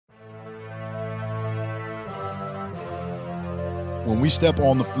when we step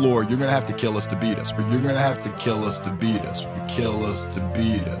on the floor, you're going to have to kill us to beat us. But you're going to have to kill us to beat us. Kill us to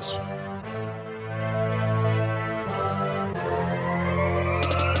beat us.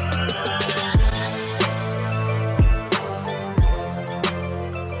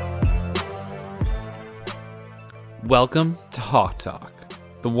 Welcome to Hawk Talk,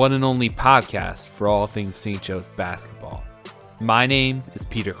 the one and only podcast for all things St. Joe's basketball. My name is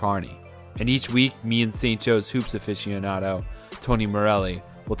Peter Carney, and each week, me and St. Joe's hoops aficionado, Tony Morelli,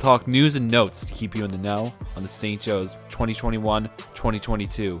 will talk news and notes to keep you in the know on the St. Joe's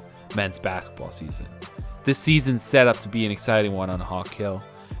 2021-2022 men's basketball season. This season's set up to be an exciting one on Hawk Hill,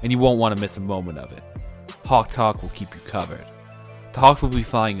 and you won't want to miss a moment of it. Hawk Talk will keep you covered. The Hawks will be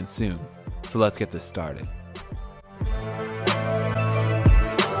flying in soon, so let's get this started.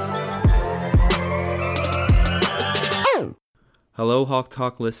 Hello, Hawk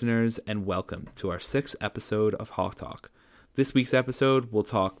Talk listeners, and welcome to our 6th episode of Hawk Talk. This week's episode, we'll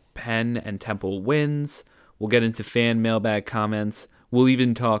talk Penn and Temple wins, we'll get into fan mailbag comments, we'll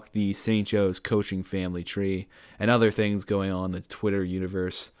even talk the St. Joe's coaching family tree, and other things going on in the Twitter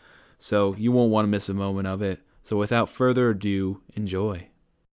universe. So you won't want to miss a moment of it. So without further ado, enjoy.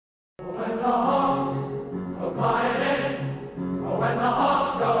 When the Hawks go flying in, when the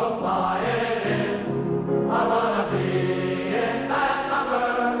Hawks go flying in, I wanna be in that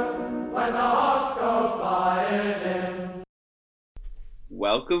number. When the Hawks go flying in.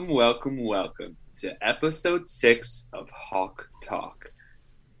 Welcome to episode 6 of Hawk Talk.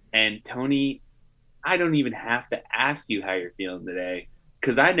 And Tony, I don't even have to ask you how you're feeling today,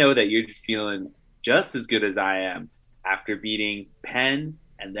 because I know that you're just feeling just as good as I am after beating Penn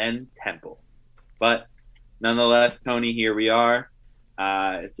and then Temple. But nonetheless, Tony, here we are.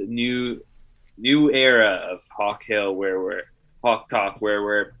 It's a new era of Hawk Hill, Hawk Talk, where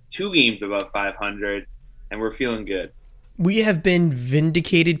we're 2 games above 500, and we're feeling good. We have been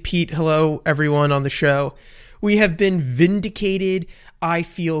vindicated, Pete. Hello, everyone on the show. We have been vindicated. I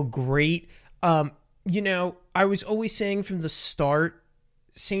feel great. I was always saying from the start,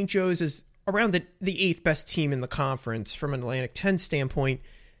 St. Joe's is around the 8th best team in the conference from an Atlantic 10 standpoint.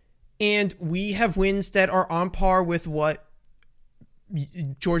 And we have wins that are on par with what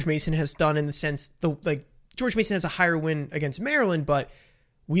George Mason has done, in the sense, George Mason has a higher win against Maryland, but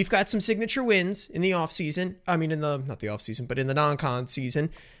we've got some signature wins in the offseason. I mean, not the offseason, but in the non-con season.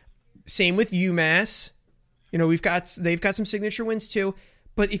 Same with UMass. They've got some signature wins too.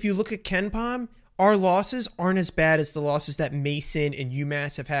 But if you look at KenPom, our losses aren't as bad as the losses that Mason and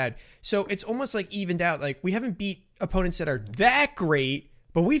UMass have had. So it's almost like evened out. Like, we haven't beat opponents that are that great,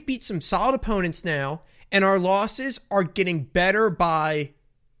 but we've beat some solid opponents now, and our losses are getting better by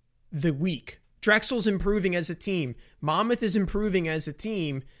the week. Drexel's improving as a team. Monmouth is improving as a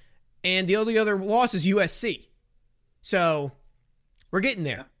team. And the only other loss is USC. So we're getting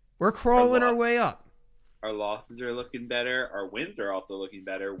there. We're crawling our way up. Our losses are looking better. Our wins are also looking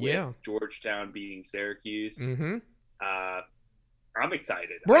better with Georgetown beating Syracuse. Mm-hmm. I'm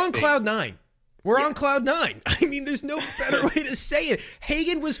excited. We're on cloud 9. We're on cloud 9. I mean, there's no better way to say it.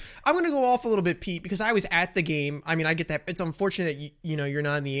 Hagen was... I'm going to go off a little bit, Pete, because I was at the game. I mean, I get that. It's unfortunate that you're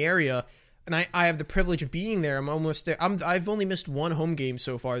not in the area. And I have the privilege of being there. I'm almost there. I've only missed 1 home game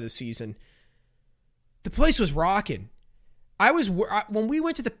so far this season. The place was rocking. When I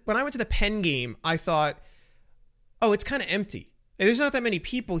went to the Penn game, I thought, oh, it's kind of empty. There's not that many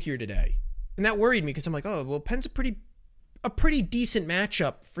people here today, and that worried me, because I'm like, oh, well, Penn's a pretty decent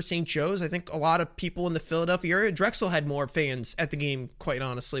matchup for St. Joe's. I think a lot of people in the Philadelphia area. Drexel had more fans at the game, quite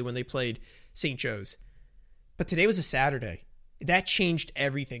honestly, when they played St. Joe's. But today was a Saturday. That changed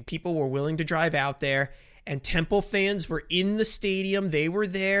everything. People were willing to drive out there, and Temple fans were in the stadium. They were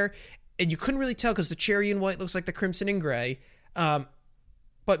there, and you couldn't really tell because the cherry and white looks like the crimson and gray.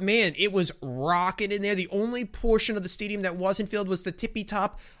 But man, it was rocking in there. The only portion of the stadium that wasn't filled was the tippy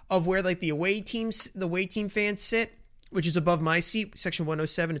top of where the away team fans sit, which is above my seat, section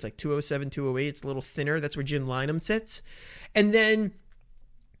 107. It's like 207, 208. It's a little thinner. That's where Jim Lynam sits. And then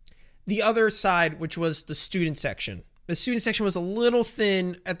the other side, which was the student section. The student section was a little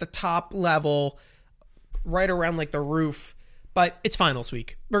thin at the top level, right around the roof, but it's finals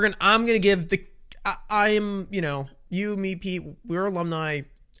week. I'm gonna give you, me, Pete, we're alumni.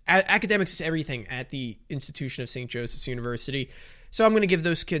 Academics is everything at the institution of St. Joseph's University. So I'm going to give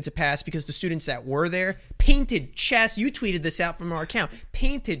those kids a pass, because the students that were there, painted chest, you tweeted this out from our account,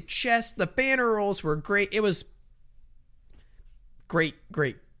 painted chest, the banner rolls were great. It was great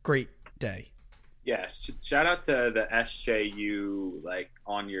day. Yes, shout out to the SJU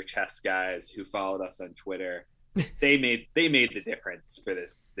on your chest guys who followed us on Twitter. They made the difference for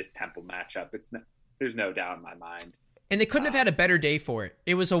this Temple matchup. There's no doubt in my mind. And they couldn't have had a better day for it.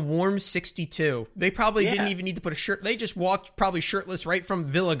 It was a warm 62. They probably didn't even need to put a shirt. They just walked probably shirtless right from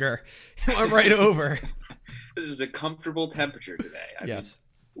Villiger and went right over. This is a comfortable temperature today. I mean, It was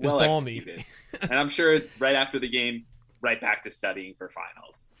well balmy. executed. And I'm sure right after the game, right back to studying for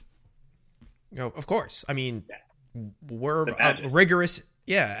finals. Of course. I mean, we're The a badges. rigorous,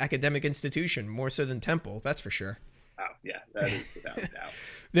 academic institution, more so than Temple. That's for sure. Oh, yeah, that is without a doubt.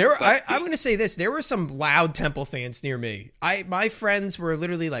 I'm going to say this. There were some loud Temple fans near me. My friends were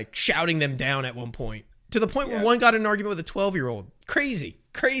literally like shouting them down at one point, to the point where one got in an argument with a 12-year-old. Crazy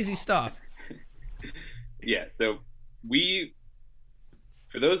stuff. Yeah, so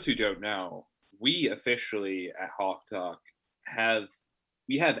for those who don't know, we officially at Hawk Talk have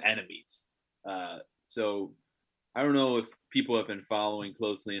enemies. So I don't know if people have been following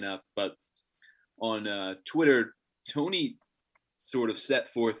closely enough, but on Twitter, Tony sort of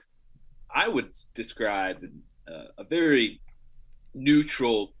set forth, I would describe a very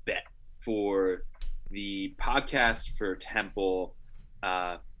neutral bet for the podcast for Temple.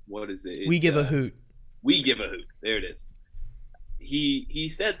 What is it? We give a hoot. We give a hoot. There it is. He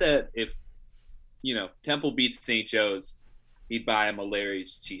said that if Temple beats St. Joe's, he'd buy him a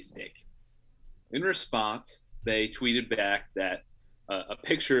Larry's cheesesteak. In response, they tweeted back that a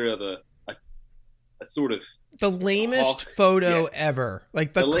picture of a sort of the lamest hawk, photo ever.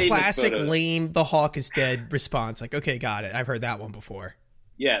 Like the classic photo. lame, the hawk is dead response. Like, okay, got it. I've heard that one before.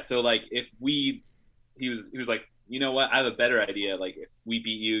 Yeah, so like if he was like, you know what, I have a better idea. Like if we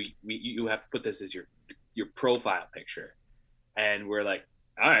beat you, you have to put this as your profile picture. And we're like,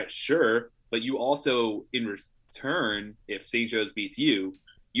 all right, sure. But you also, in return, if St. Joe's beats you,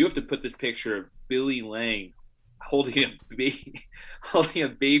 you have to put this picture of Billy Lang holding a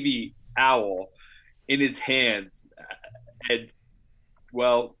baby owl in his hands. And,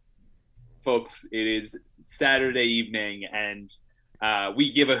 well, folks, it is Saturday evening, and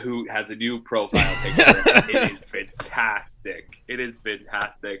We Give a Hoot has a new profile picture. It is fantastic. It is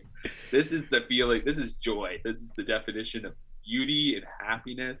fantastic. This is the feeling. This is joy. This is the definition of beauty and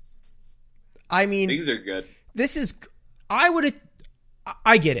happiness. I mean, Things are good.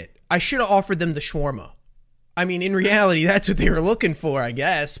 I get it. I should have offered them the shawarma. I mean, in reality, that's what they were looking for, I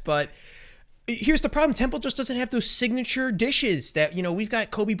guess. But here's the problem. Temple just doesn't have those signature dishes that, we've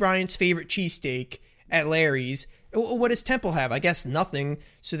got Kobe Bryant's favorite cheesesteak at Larry's. What does Temple have? I guess nothing.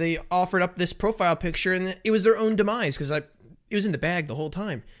 So they offered up this profile picture, and it was their own demise because it was in the bag the whole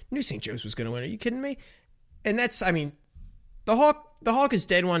time. I knew St. Joe's was going to win. Are you kidding me? And that's, I mean, the Hawk is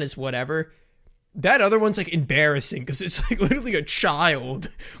dead one is whatever. That other one's like embarrassing because it's like literally a child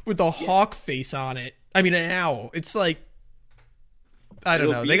with a hawk face on it. I mean, an owl. It's like, I don't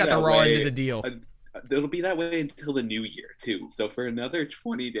know. They got the raw end of the deal. It'll be that way until the new year too. So for another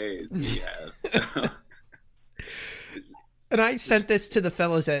 20 days, we have. And I sent this to the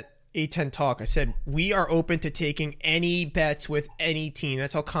fellows at A10 Talk. I said, we are open to taking any bets with any team.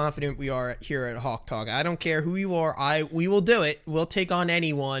 That's how confident we are here at Hawk Talk. I don't care who you are. We will do it. We'll take on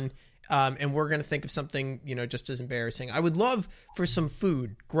anyone. And we're going to think of something, just as embarrassing. I would love for some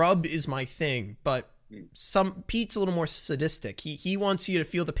food. Grub is my thing, but Pete's a little more sadistic. He wants you to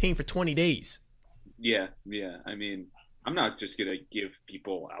feel the pain for 20 days. Yeah. I mean, I'm not just going to give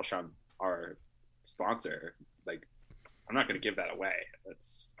people Alshon, our sponsor. Like, I'm not going to give that away.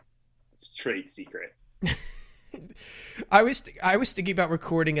 It's trade secret. I was thinking about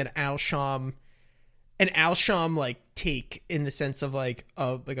recording an Alsham like take in the sense of like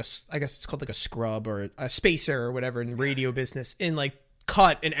I guess it's called like a scrub or a spacer or whatever in radio business, and like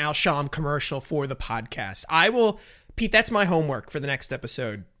cut an Alsham commercial for the podcast. Pete, that's my homework for the next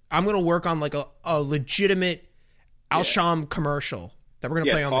episode. I'm going to work on like a legitimate Alsham commercial that we're going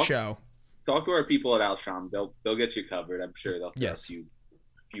to play on the show. Talk to our people at Alsham. They'll get you covered. I'm sure they'll throw a few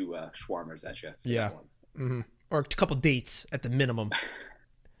shawarmas at you. Yeah. Mm-hmm. Or a couple dates at the minimum.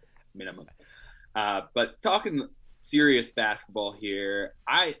 But talking serious basketball here,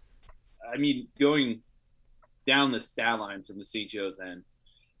 I mean, going down the stat lines from the St. Joe's end,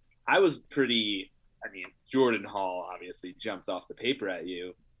 I was pretty. I mean, Jordan Hall obviously jumps off the paper at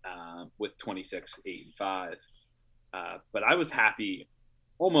you with 26, 8, and 5. But I was happy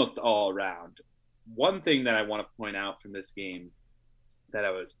almost all around. One thing that I want to point out from this game that I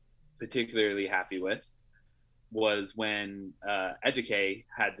was particularly happy with was when Ejike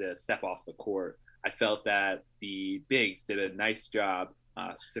had to step off the court. I felt that the bigs did a nice job,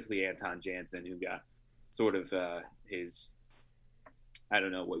 specifically Anton Jansen, who got sort of his, I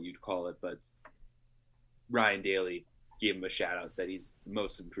don't know what you'd call it, but Ryan Daly gave him a shout out, said he's the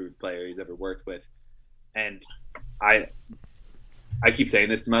most improved player he's ever worked with. And I keep saying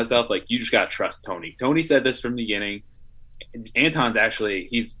this to myself, like, you just got to trust Tony. Tony said this from the beginning. Anton's actually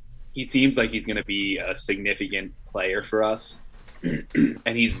he seems like he's going to be a significant player for us, and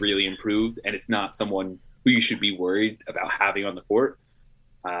he's really improved. And it's not someone who you should be worried about having on the court.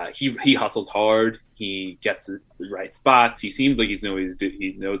 He hustles hard. He gets the right spots. He seems like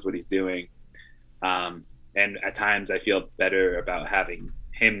he knows what he's doing. And at times I feel better about having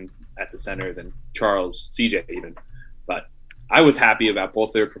him at the center than Charles, CJ even. But I was happy about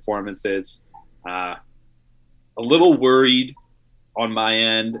both their performances. A little worried on my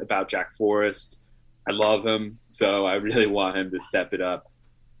end about Jack Forrest. I love him, so I really want him to step it up.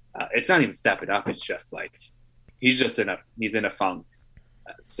 It's not even step it up. It's just like he's in a funk.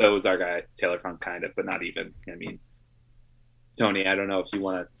 So is our guy Taylor Funk, kind of, but not even. I mean, Tony, I don't know if you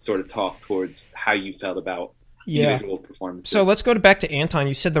want to sort of talk towards how you felt about individual performances. So let's go back to Anton.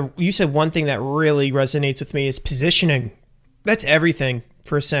 You said one thing that really resonates with me is positioning. That's everything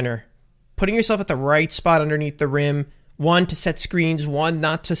for a center. Putting yourself at the right spot underneath the rim. One, to set screens. One,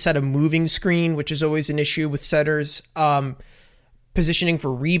 not to set a moving screen, which is always an issue with setters. Positioning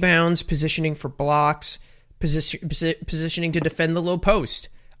for rebounds. Positioning for blocks. Positioning to defend the low post.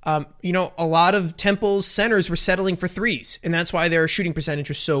 A lot of Temple's centers were settling for threes, and that's why their shooting percentage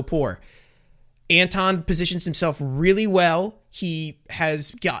was so poor. Anton positions himself really well. He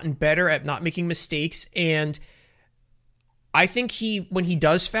has gotten better at not making mistakes, and I think when he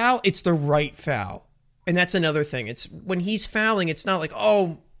does foul, it's the right foul. And that's another thing. It's when he's fouling, it's not like,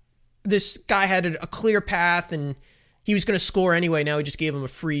 oh, this guy had a clear path and he was going to score anyway. Now he just gave him a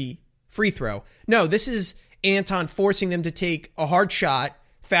free throw. No, this is Anton forcing them to take a hard shot,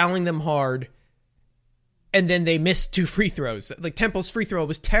 fouling them hard, and then they missed 2 free throws. Like Temple's free throw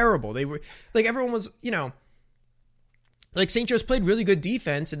was terrible. They were like, everyone was, like St. Joe's played really good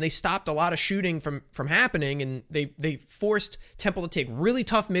defense and they stopped a lot of shooting from happening, and they forced Temple to take really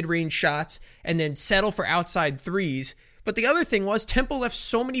tough mid-range shots and then settle for outside threes. But the other thing was Temple left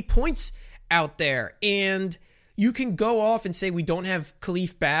so many points out there, and you can go off and say we don't have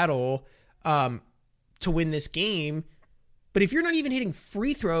Khalif Battle to win this game, but if you're not even hitting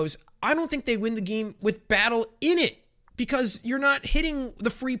free throws, I don't think they win the game with Battle in it, because you're not hitting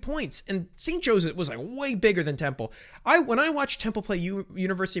the free points. And St. Joe's was like way bigger than Temple. When I watched Temple play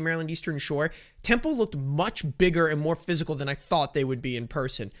University of Maryland Eastern Shore, Temple looked much bigger and more physical than I thought they would be in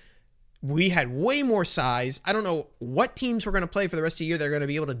person. We had way more size. I don't know what teams we're going to play for the rest of the year. They're going to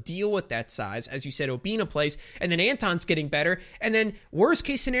be able to deal with that size. As you said, Obina plays, and then Anton's getting better. And then worst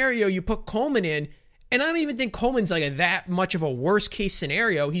case scenario, you put Coleman in, and I don't even think Coleman's like that much of a worst case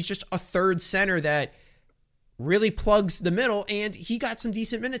scenario. He's just a third center that really plugs the middle, and he got some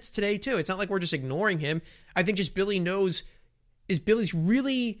decent minutes today too. It's not like we're just ignoring him. I think just Billy's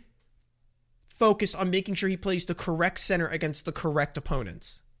really focused on making sure he plays the correct center against the correct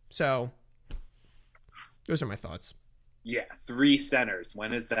opponents. So those are my thoughts. Yeah, 3 centers.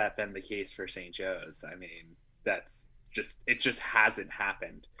 When has that been the case for St. Joe's? I mean, it just hasn't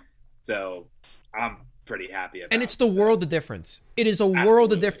happened. So I'm pretty happy about it. And it's the world of difference. It is a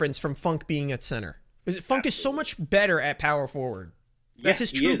world of difference from Funk being at center. Funk is so much better at power forward. That's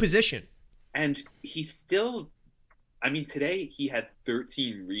his true position. And he's still, today he had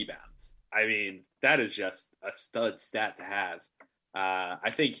 13 rebounds. I mean, that is just a stud stat to have.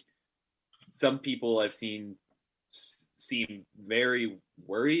 I think some people I've seen seem very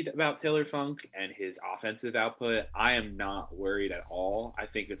worried about Taylor Funk and his offensive output. I am not worried at all. I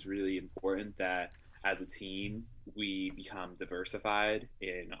think it's really important that as a team, we become diversified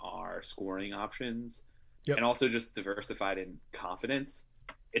in our scoring options, and also just diversified in confidence.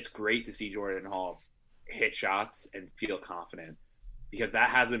 It's great to see Jordan Hall hit shots and feel confident, because that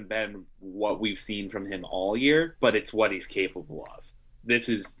hasn't been what we've seen from him all year, but it's what he's capable of. This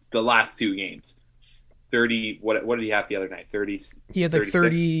is the last 2 games. 30, what did he have the other night? 30. He had like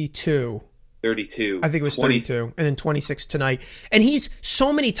 32. 32. I think it was 32, and then 26 tonight. And he's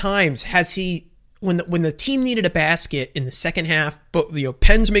so many times has he, when the team needed a basket in the second half, but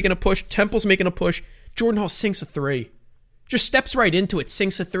Penn's making a push, Temple's making a push, Jordan Hall sinks a 3. Just steps right into it,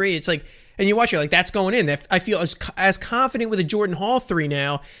 sinks a 3. It's like, and you watch it, like, that's going in. I feel as confident with a Jordan Hall 3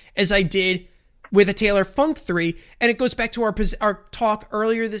 now as I did with a Taylor Funk 3. And it goes back to our talk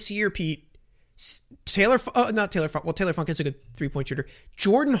earlier this year, Pete. Taylor Funk is a good 3-point shooter.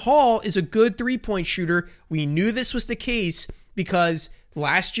 Jordan Hall is a good 3-point shooter. We knew this was the case because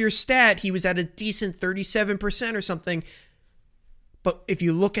last year's stat, he was at a decent 37% or something. But if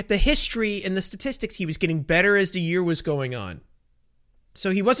you look at the history and the statistics, he was getting better as the year was going on. So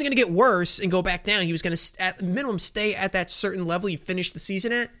he wasn't going to get worse and go back down. He was going to, at minimum, stay at that certain level he finished the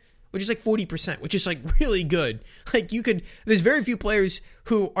season at, which is like 40%, which is like really good. Like there's very few players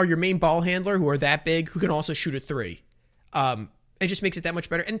who are your main ball handler who are that big who can also shoot a 3. It just makes it that much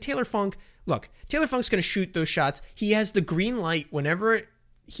better. And Taylor Funk's going to shoot those shots. He has the green light whenever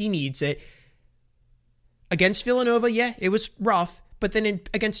he needs it. Against Villanova, yeah, it was rough. But then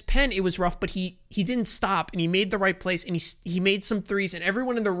against Penn, it was rough. But he didn't stop, and he made the right place, and he made some threes, and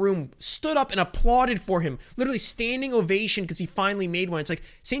everyone in the room stood up and applauded for him. Literally standing ovation because he finally made one. It's like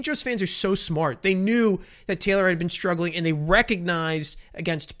St. Joe's fans are so smart. They knew that Taylor had been struggling, and they recognized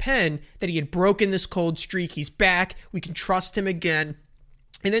against Penn that he had broken this cold streak. He's back. We can trust him again.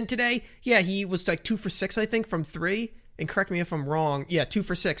 And then today, yeah, he was like 2 for 6, I think, from 3. And correct me if I'm wrong. Yeah, 2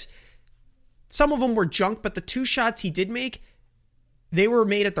 for 6. Some of them were junk, but the 2 shots he did make, they were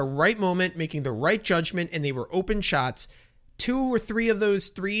made at the right moment, making the right judgment, and they were open shots. 2 or 3 of those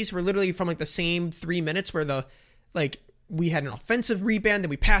threes were literally from like the same 3 minutes where we had an offensive rebound, then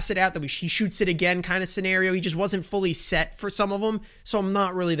we pass it out, then he shoots it again kind of scenario. He just wasn't fully set for some of them, so I'm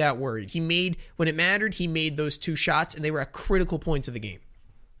not really that worried. When it mattered, he made those 2 shots, and they were at critical points of the game.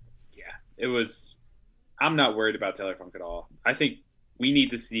 Yeah, I'm not worried about Taylor Funk at all. I think we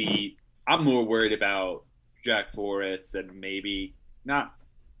need to see, I'm more worried about Jack Forrest and maybe not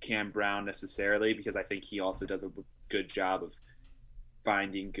Cam Brown necessarily, because I think he also does a good job of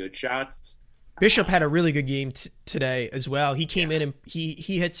finding good shots. Bishop had a really good game today as well. He came in and he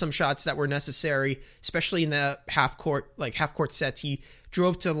hit some shots that were necessary, especially in the half court sets. He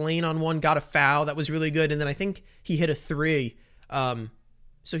drove to the lane on one, got a foul that was really good, and then I think he hit a 3.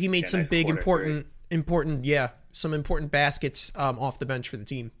 So he made some nice big important some important baskets off the bench for the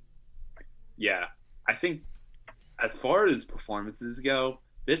team. Yeah, I think as far as performances go,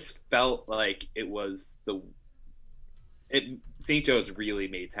 this felt like St. Joe's really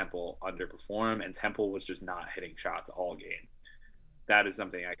made Temple underperform, and Temple was just not hitting shots all game. That is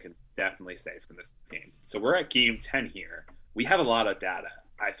something I can definitely say from this game. So we're at game 10 here. We have a lot of data.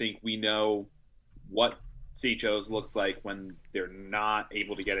 I think we know what St. Joe's looks like when they're not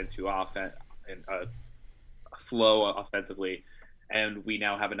able to get into a flow offensively, and we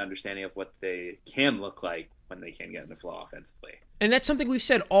now have an understanding of what they can look like when they can get in the flow offensively. And that's something we've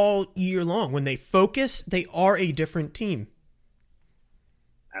said all year long. When they focus, they are a different team.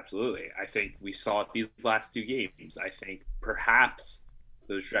 Absolutely. I think we saw it these last 2 games. I think perhaps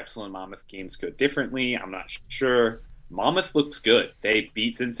those Drexel and Monmouth games go differently. I'm not sure. Monmouth looks good. They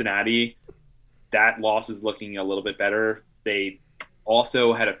beat Cincinnati. That loss is looking a little bit better. They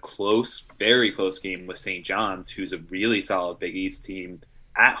also had a very close game with St. John's, who's a really solid Big East team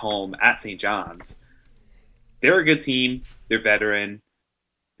at home at St. John's. They're a good team. They're veteran.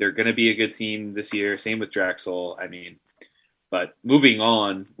 They're going to be a good team this year. Same with Drexel. But moving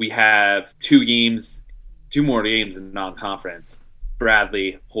on, we have 2 more games in non-conference.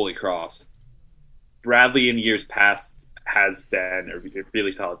 Bradley, Holy Cross. Bradley in years past has been a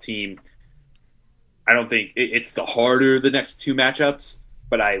really solid team. I don't think it's the harder the next 2 matchups,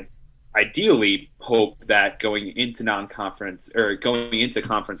 but I ideally hope that going into conference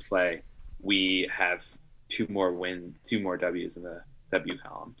play, we have 2 more W's in the W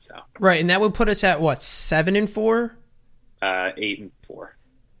column. So right, and that would put us at what, 7-4? 8-4.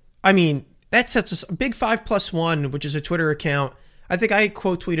 I mean, that sets us a big 5+1, which is a Twitter account. I think I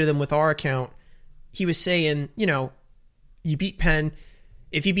quote tweeted him with our account. He was saying, you beat Penn.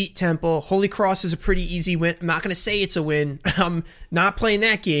 If you beat Temple, Holy Cross is a pretty easy win. I'm not going to say it's a win. I'm not playing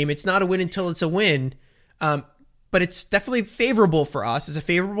that game. It's not a win until it's a win. But it's definitely favorable for us. It's a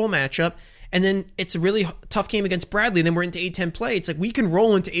favorable matchup. And then it's a really tough game against Bradley. And then we're into A-10 play. It's like we can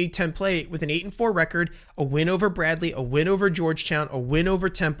roll into A-10 play with an 8-4 record, a win over Bradley, a win over Georgetown, a win over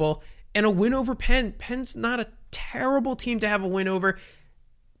Temple, and a win over Penn. Penn's not a terrible team to have a win over.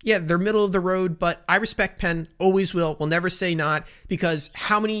 Yeah, they're middle of the road, but I respect Penn. Always will. We'll never say not, because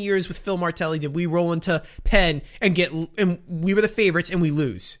how many years with Phil Martelli did we roll into Penn and we were the favorites and we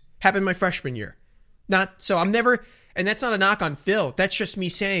lose? Happened my freshman year. And that's not a knock on Phil. That's just me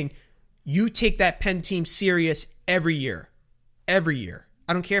saying, you take that Penn team serious every year. Every year.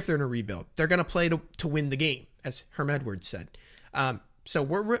 I don't care if they're in a rebuild. They're going to play to win the game, as Herm Edwards said. So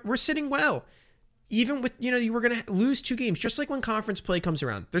we're sitting well. Even with, you were going to lose 2 games, just like when conference play comes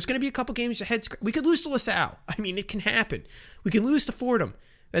around. There's going to be a couple games ahead. We could lose to LaSalle. I mean, it can happen. We can lose to Fordham.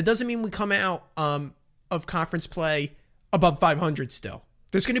 That doesn't mean we come out of conference play above 500 still.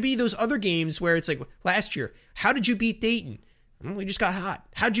 There's going to be those other games where it's like last year. How did you beat Dayton? Well, we just got hot.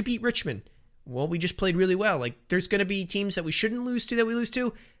 How'd you beat Richmond? Well, we just played really well. Like, there's going to be teams that we shouldn't lose to that we lose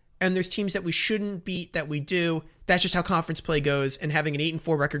to, and there's teams that we shouldn't beat that we do. That's just how conference play goes, and having an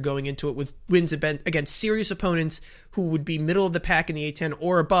 8-4 record going into it with wins against serious opponents who would be middle of the pack in the A-10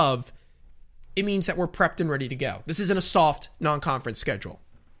 or above, it means that we're prepped and ready to go. This isn't a soft non-conference schedule.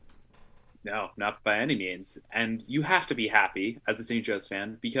 No, not by any means. And you have to be happy as a St. Joe's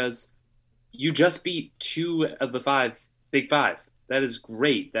fan because you just beat 2 of the 5 Big Five. That is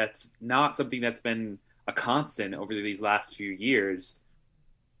great. That's not something that's been a constant over these last few years.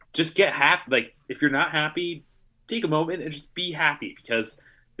 Just get happy. Like, if you're not happy, take a moment and just be happy because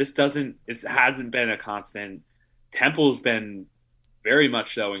it hasn't been a constant. Temple's been very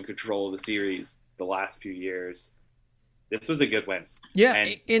much so in control of the series the last few years. This was a good win. Yeah,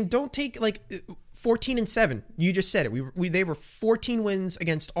 and don't take 14-7. You just said it. They were 14 wins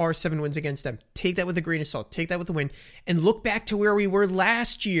against our 7 wins against them. Take that with a grain of salt. Take that with a win, and look back to where we were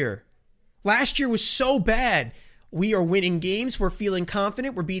last year. Last year was so bad. We are winning games. We're feeling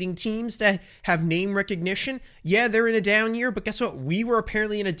confident. We're beating teams that have name recognition. Yeah, they're in a down year, but guess what? We were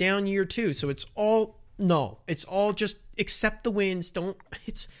apparently in a down year too. So it's all just accept the wins.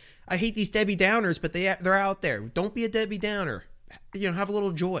 I hate these Debbie Downers, but they're out there. Don't be a Debbie Downer. Have a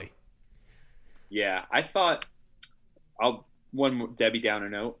little joy. Yeah, I thought one more Debbie Downer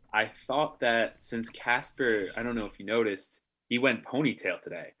note. I thought that since Casper, I don't know if you noticed, he went ponytail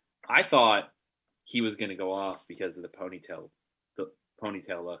today. I thought he was going to go off because of the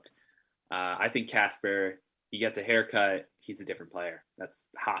ponytail look. I think Casper, he gets a haircut, he's a different player. That's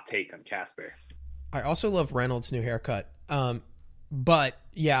a hot take on Casper. I also love Reynolds' new haircut. But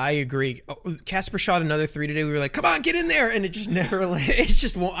yeah, I agree. Casper shot another 3 today. We were like, come on, get in there. And it just never, it's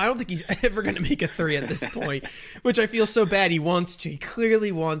just won't. I don't think he's ever going to make a 3 at this point, which I feel so bad. He wants to. He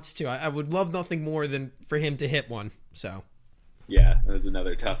clearly wants to. I would love nothing more than for him to hit one. So. Yeah, that was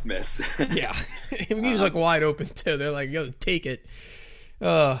another tough miss. Yeah. He was wide open too. They're like, yo, take it.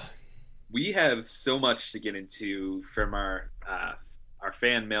 We have so much to get into from our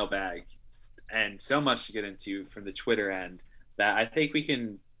fan mailbag and so much to get into from the Twitter end that I think we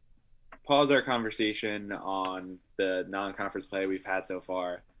can pause our conversation on the non-conference play we've had so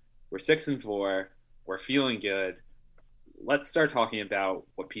far. We're 6-4. We're feeling good. Let's start talking about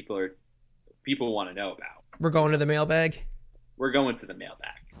what people want to know about. We're going to the mailbag. We're going to the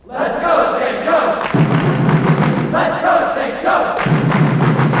mailbag. Let's go, St. Joe! Let's go, St. Joe!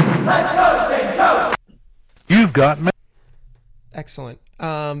 Let's go, St. Joe! You've got me. Excellent.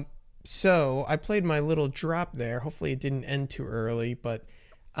 So I played my little drop there. Hopefully it didn't end too early. But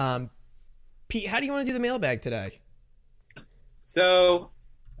Pete, how do you want to do the mailbag today? So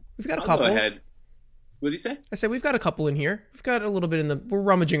we've got a couple. Go ahead. What did you say? I said we've got a couple in here. We've got a little bit we're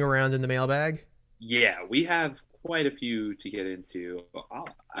rummaging around in the mailbag. Yeah, we have quite a few to get into.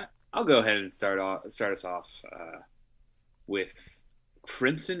 I'll go ahead and start us off with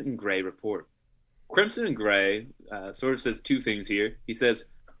Crimson and Gray report. Crimson and Gray sort of says 2 things here. He says,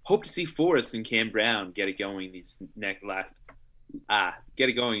 hope to see Forrest and Cam Brown get it going in these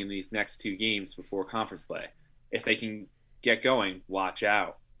next 2 games before conference play. If they can get going, watch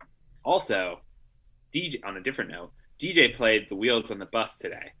out. Also, DJ, on a different note, DJ played the Wheels on the Bus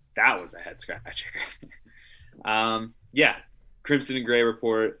today. That was a head scratcher. Yeah, Crimson and Gray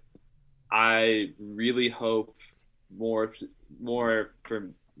report. I really hope more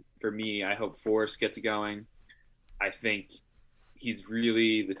for me. I hope Forrest gets it going. I think he's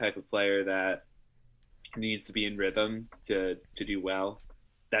really the type of player that needs to be in rhythm to do well.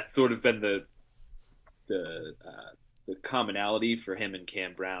 That's sort of been the commonality for him and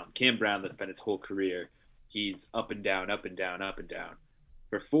Cam Brown. Cam Brown, that's been his whole career. He's up and down, up and down, up and down.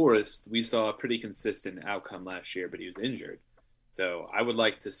 For Forrest, we saw a pretty consistent outcome last year, but he was injured. So I would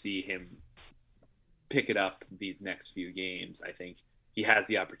like to see him pick it up these next few games. I think he has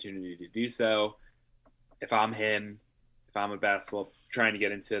the opportunity to do so. If I'm him, if I'm a basketball, trying to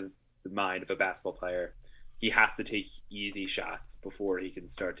get into the mind of a basketball player, he has to take easy shots before he can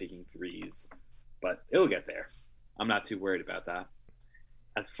start taking threes. But it'll get there. I'm not too worried about that.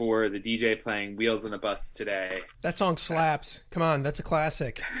 As for the DJ playing Wheels on the Bus today. That song slaps. Come on, that's a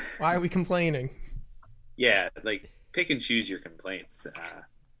classic. Why are we complaining? Yeah, pick and choose your complaints,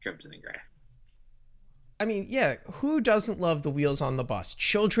 Crimson and Gray. I mean, yeah, who doesn't love the Wheels on the Bus?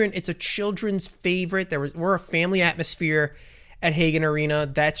 Children, it's a children's favorite. We're a family atmosphere at Hagen Arena.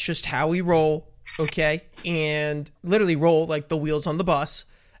 That's just how we roll, okay? And literally roll like the wheels on the bus.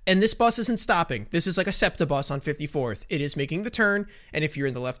 And this bus isn't stopping. This is like a SEPTA bus on 54th. It is making the turn, and if you're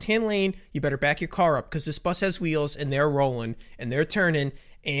in the left-hand lane, you better back your car up because this bus has wheels, and they're rolling, and they're turning,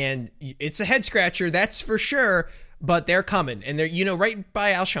 and it's a head-scratcher, that's for sure, but they're coming. And they're, right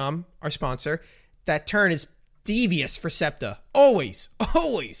by Alsham, our sponsor, that turn is devious for SEPTA. Always.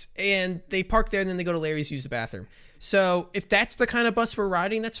 And they park there, and then they go to Larry's, use the bathroom. So if that's the kind of bus we're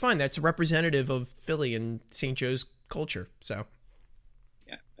riding, that's fine. That's representative of Philly and St. Joe's culture, so...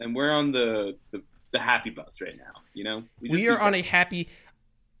 And we're on the happy bus right now, We are on a happy.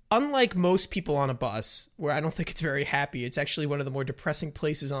 unlike most people on a bus, where I don't think it's very happy, it's actually one of the more depressing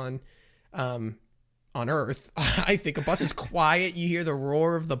places on Earth. I think a bus is quiet. You hear the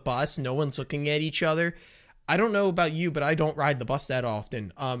roar of the bus. No one's looking at each other. I don't know about you, but I don't ride the bus that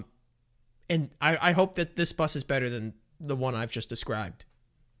often. And I hope that this bus is better than the one I've just described.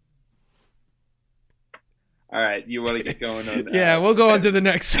 All right, you want to get going on that? Yeah, we'll go on to the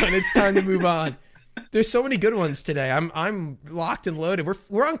next one. It's time to move on. There's so many good ones today. I'm locked and loaded.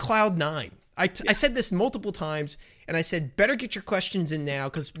 We're on cloud 9. I said this multiple times, and I said, better get your questions in now,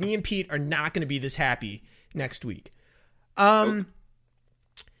 because me and Pete are not going to be this happy next week.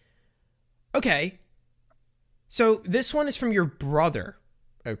 Okay. So this one is from your brother.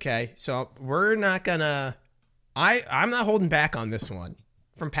 Okay. So we're not gonna, I'm not holding back on this one.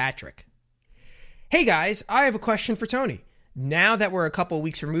 From Patrick. Hey guys, I have a question for Tony. Now that we're a couple of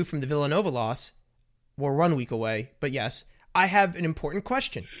weeks removed from the Villanova loss, we're 1 week away, but yes, I have an important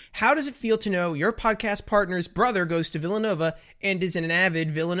question. How does it feel to know your podcast partner's brother goes to Villanova and is an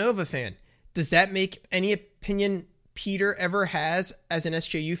avid Villanova fan? Does that make any opinion Peter ever has as an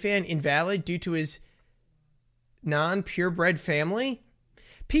SJU fan invalid due to his non-purebred family?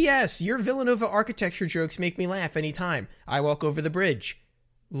 P.S. Your Villanova architecture jokes make me laugh anytime I walk over the bridge.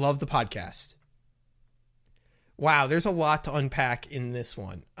 Love the podcast. Wow, there's a lot to unpack in this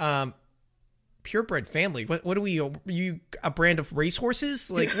one. Purebred family. What are we? Are you a brand of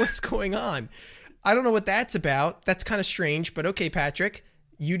racehorses? Like, what's going on? I don't know what that's about. That's kind of strange, but okay, Patrick,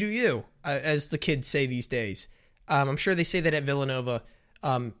 you do you, as the kids say these days. I'm sure they say that at Villanova.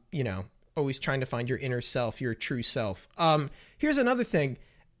 Always trying to find your inner self, your true self. Here's another thing.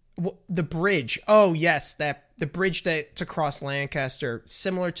 The bridge. Oh, yes, the bridge to cross Lancaster,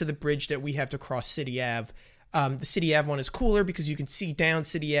 similar to the bridge that we have to cross City Ave. The City Ave one is cooler because you can see down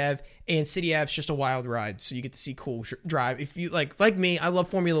City Ave, and City Ave's just a wild ride, so you get to see cool drive. If you like me, I love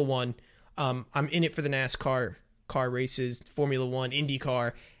Formula One. I'm in it for the NASCAR car races, Formula One,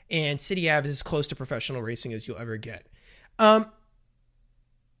 IndyCar, and City Ave is as close to professional racing as you'll ever get.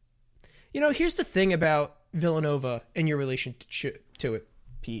 Here's the thing about Villanova and your relationship to it,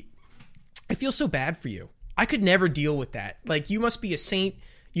 Pete. I feel so bad for you. I could never deal with that. Like, you must be a saint.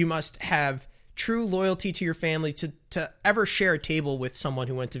 You must have true loyalty to your family to ever share a table with someone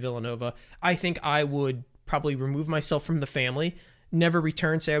who went to Villanova. I think I would probably remove myself from the family, never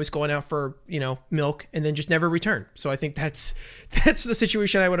return, say I was going out for, milk, and then just never return. So I think that's the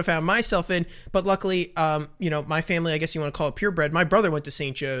situation I would have found myself in. But luckily, my family, I guess you want to call it purebred. My brother went to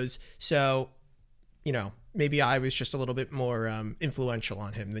St. Joe's, so, maybe I was just a little bit more influential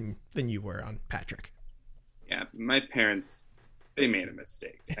on him than you were on Patrick. Yeah, my parents, they made a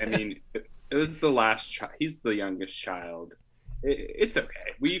mistake. I mean, it was the last child. He's the youngest child. It's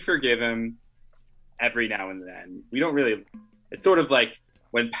okay. We forgive him every now and then. We don't really. It's sort of like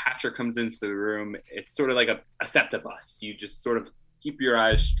when Patrick comes into the room, it's sort of like a set of us. You just sort of keep your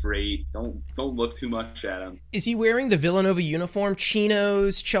eyes straight. Don't look too much at him. Is he wearing the Villanova uniform?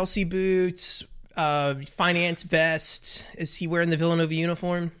 Chinos, Chelsea boots, finance vest. Is he wearing the Villanova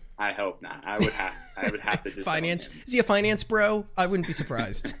uniform? I hope not. I would have to just finance. Is he a finance bro? I wouldn't be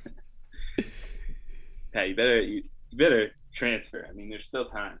surprised. Yeah, you better transfer. I mean, there's still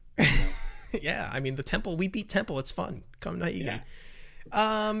time. Yeah, I mean, the Temple, we beat Temple. It's fun. Come Nahegan.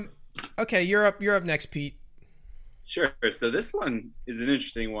 Yeah. Okay, you're up next, Pete. Sure. So this one is an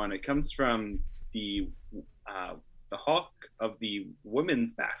interesting one. It comes from the Hawk of the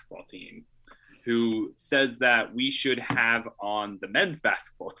women's basketball team, who says that we should have on the men's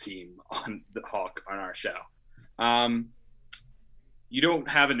basketball team on the Hawk on our show. You don't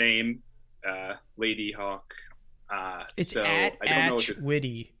have a name, Lady Hawk. It's so at I don't know what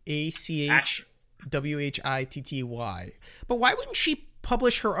Whitty, ACHWHITTY. But why wouldn't she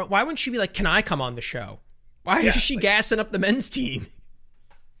publish her? Why wouldn't she be like, "Can I come on the show?" Why is she gassing up the men's team?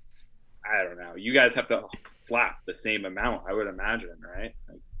 I don't know. You guys have to slap the same amount, I would imagine, right?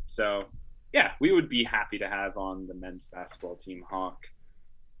 So, yeah, we would be happy to have on the men's basketball team Hawk.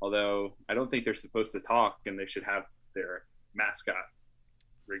 Although I don't think they're supposed to talk, and they should have their mascot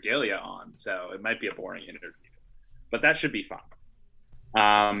regalia on. So it might be a boring interview, but that should be fun.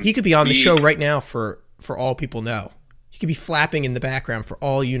 He could be on the show right now for all people know. He could be flapping in the background for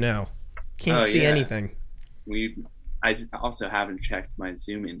all you know. Can't see anything. I also haven't checked my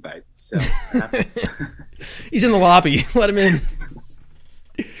Zoom invites, so he's in the lobby. Let him in.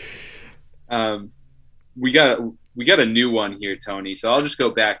 We got a new one here, Tony. So I'll just go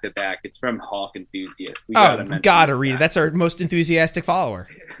back to back. It's from Hawk Enthusiast. Gotta read it. That's our most enthusiastic follower.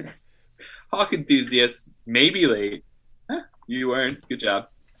 Hawk Enthusiast, maybe late. You weren't. Good job.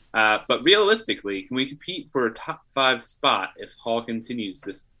 But realistically, can we compete for a top 5 spot if Hawk continues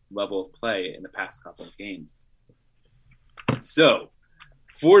this level of play in the past couple of games. So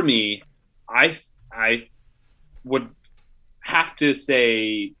for me, I would have to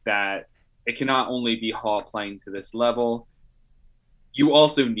say that it cannot only be Hall playing to this level. You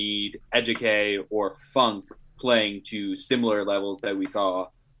also need Eduque or Funk playing to similar levels that we saw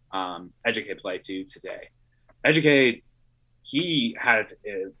Eduque play to today. Eduque, he had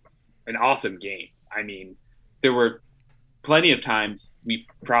an awesome game. I mean, there were plenty of times we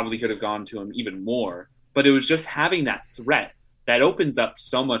probably could have gone to him even more, but it was just having that threat that opens up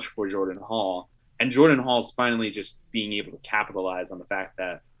so much for Jordan Hall. And Jordan Hall's finally just being able to capitalize on the fact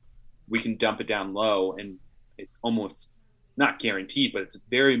that we can dump it down low, and it's almost not guaranteed, but it's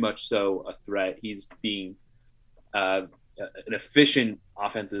very much so a threat. He's being an efficient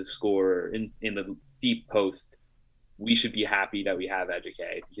offensive scorer in the deep post. We should be happy that we have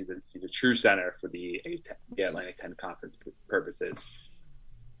Eduque. He's a true center for the Atlantic 10 conference purposes.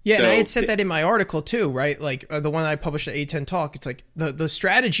 Yeah, so, and I had said that in my article too, right? Like the one I published at A10 Talk. It's like the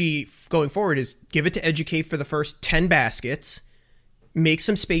strategy going forward is give it to Eduque for the first 10 baskets, make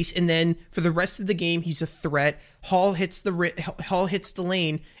some space, and then for the rest of the game, he's a threat. Hall hits the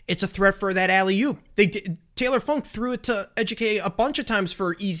lane. It's a threat for that alley-oop. Taylor Funk threw it to Eduque a bunch of times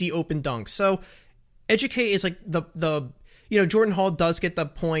for easy open dunks. So Eduque is like the Jordan Hall does get the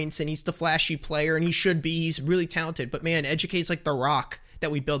points, and he's the flashy player, and he should be. He's really talented. But man, Eduque is like the rock that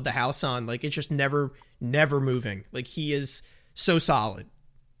we build the house on. Like it's just never moving. Like he is so solid.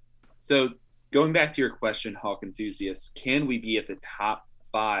 So going back to your question, Hawk enthusiast, can we be at the top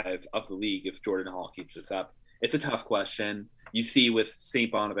 5 of the league if Jordan Hall keeps this up? It's a tough question. You see with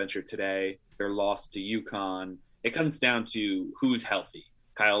St. Bonaventure today, their loss to UConn. It comes down to who's healthy.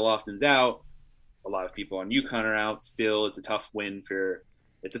 Kyle Lofton's out. A lot of people on UConn are out still. It's a tough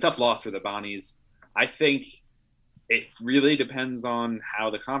loss for the Bonnies. I think it really depends on how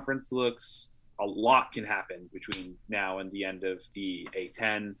the conference looks. A lot can happen between now and the end of the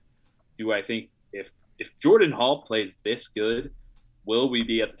A10. Do I think if Jordan Hall plays this good, will we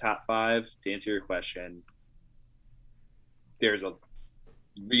be at the top 5? To answer your question, there's a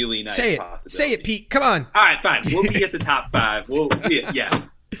really nice possibility. Say it, Pete. Come on. All right, fine. We'll be at the top 5.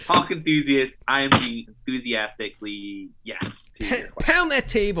 Yes. Hawk enthusiast, I am being enthusiastically yes to your question. Pound that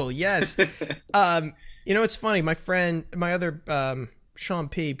table, yes. It's funny. My other Sean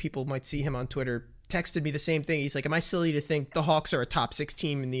P, people might see him on Twitter, texted me the same thing. He's like, am I silly to think the Hawks are a top 6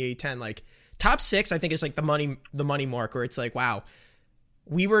 team in the A10? Like top 6, I think is like the money mark where it's like, wow,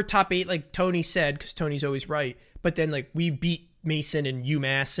 we were top 8, like Tony said, because Tony's always right. But then like we beat Mason and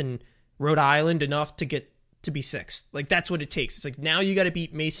UMass and Rhode Island enough to get to be 6th. Like that's what it takes. It's like now you got to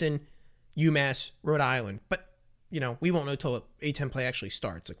beat Mason, UMass, Rhode Island. But we won't know until A10 play actually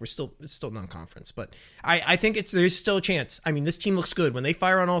starts. Like it's still non-conference. But I think there's still a chance. I mean, this team looks good. When they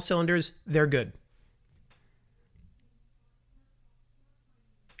fire on all cylinders, they're good.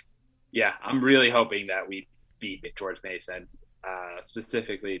 Yeah, I'm really hoping that we beat George Mason,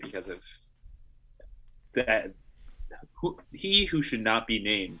 specifically because of that. He who should not be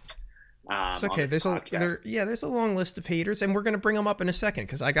named. It's okay. There's a long list of haters, and we're going to bring them up in a second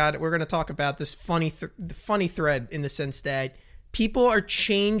because we're going to talk about this funny thread in the sense that people are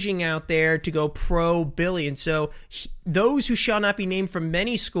changing out there to go pro Billy, and so those who shall not be named from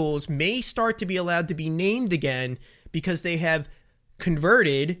many schools may start to be allowed to be named again because they have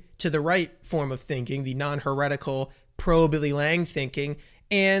converted to the right form of thinking, the non-heretical pro Billy Lang thinking,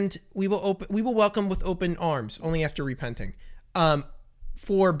 and we will welcome with open arms only after repenting.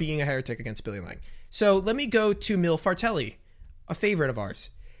 For being a heretic against Billy Lang. So let me go to Mil Fartelli, a favorite of ours.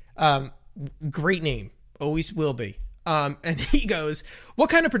 Great name, always will be. And he goes, what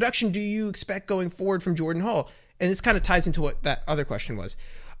kind of production do you expect going forward from Jordan Hall? And this kind of ties into what that other question was.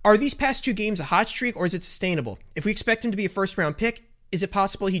 Are these past 2 games a hot streak or is it sustainable? If we expect him to be a first round pick, is it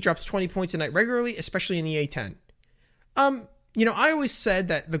possible he drops 20 points a night regularly, especially in the A10? I always said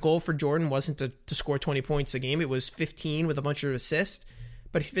that the goal for Jordan wasn't to score 20 points a game. It was 15 with a bunch of assists.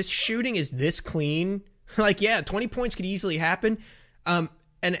 But if his shooting is this clean, 20 points could easily happen. And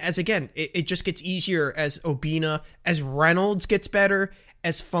as again, it just gets easier as Obina, as Reynolds gets better,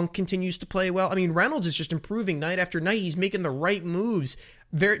 as Funk continues to play well. I mean, Reynolds is just improving night after night. He's making the right moves,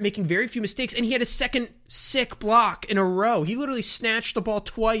 making very few mistakes. And he had a second sick block in a row. He literally snatched the ball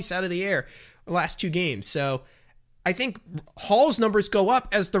twice out of the air the last 2 games. So I think Hall's numbers go up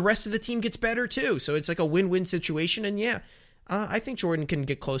as the rest of the team gets better too. So it's like a win-win situation. And I think Jordan can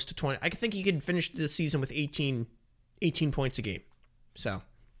get close to 20. I think he could finish the season with 18 points a game. So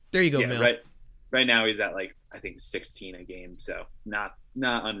there you go, Mel. Right now he's at I think 16 a game. So not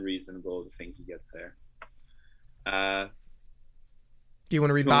unreasonable to think he gets there. Do you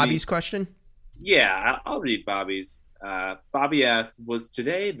want to read Tony- Bobby's question? Yeah, I'll read Bobby's. Bobby asked, was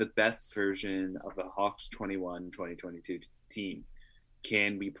today the best version of the Hawks 21-2022 team?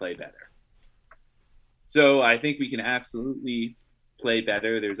 Can we play better? So I think we can absolutely play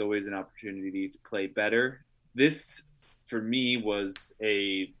better. There's always an opportunity to play better. This, for me, was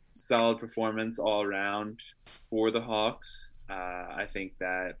a solid performance all around for the Hawks. I think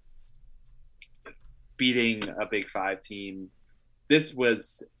that beating a Big Five team, this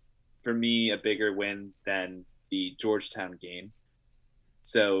was, for me, a bigger win than the Georgetown game.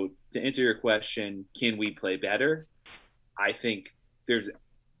 So to answer your question, can we play better? I think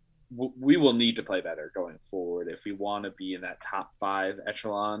we will need to play better going forward if we want to be in that top 5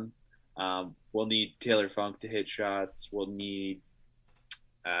 echelon. We'll need Taylor Funk to hit shots. We'll need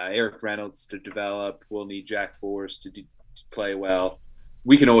Eric Reynolds to develop. We'll need Jack Forrest to play well.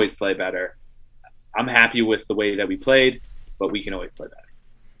 We can always play better. I'm happy with the way that we played, but we can always play better.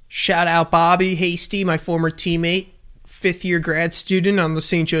 Shout out Bobby Hasty, my former teammate, 5th-year grad student on the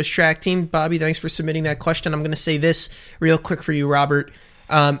St. Joe's track team. Bobby, thanks for submitting that question. I'm going to say this real quick for you, Robert.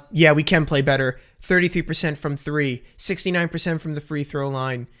 Yeah, we can play better. 33% from 3, 69% from the free throw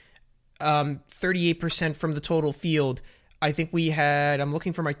line, 38% from the total field. I think we had, I'm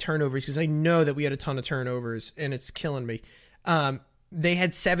looking for my turnovers because I know that we had a ton of turnovers and it's killing me. They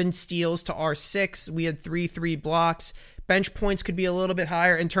had 7 steals to our 6. We had 3 blocks. Bench points could be a little bit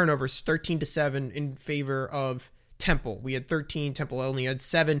higher, and turnovers 13-7 in favor of Temple. We had 13. Temple only had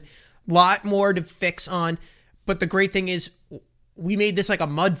 7. Lot more to fix on. But the great thing is we made this like a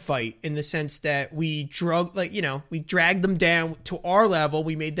mud fight in the sense that we dragged them down to our level.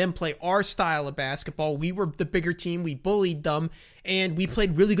 We made them play our style of basketball. We were the bigger team. We bullied them, and we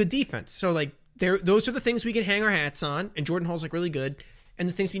played really good defense. So like those are the things we can hang our hats on. And Jordan Hall's like really good. And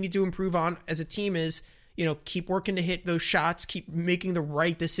the things we need to improve on as a team is, keep working to hit those shots, keep making the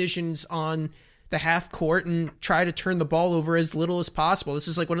right decisions on the half court, and try to turn the ball over as little as possible. This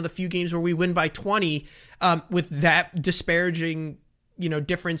is like one of the few games where we win by 20 with that disparaging,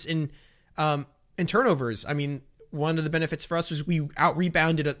 difference in turnovers. I mean, one of the benefits for us was we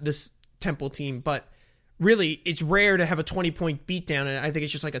out-rebounded this Temple team, but really it's rare to have a 20-point beatdown, and I think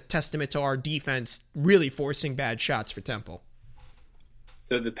it's just like a testament to our defense really forcing bad shots for Temple.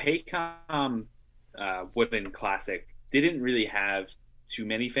 So the Paycom Woodland Classic didn't really have too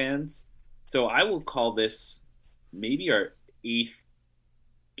many fans. So I will call this maybe our 8th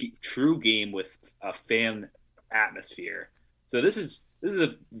true game with a fan atmosphere. So this is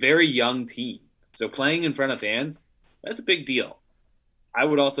a very young team. So playing in front of fans, that's a big deal. I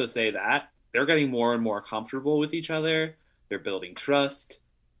would also say that they're getting more and more comfortable with each other. They're building trust.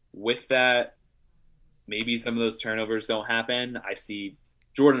 With that, maybe some of those turnovers don't happen. I see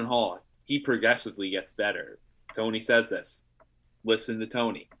Jordan Hall, he progressively gets better. Tony says this. Listen to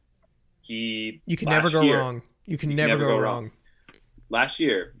Tony. You can never go wrong. You can never go wrong. Last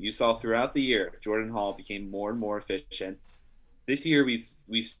year, you saw throughout the year, Jordan Hall became more and more efficient. This year,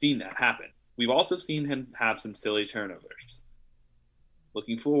 we've seen that happen. We've also seen him have some silly turnovers.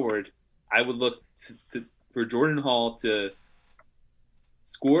 Looking forward, I would look for Jordan Hall to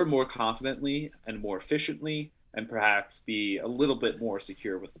score more confidently and more efficiently, and perhaps be a little bit more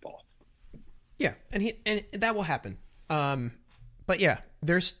secure with the ball. Yeah, and that will happen. But yeah,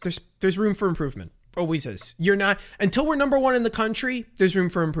 there's room for improvement. Always is. Until we're number 1 in the country, there's room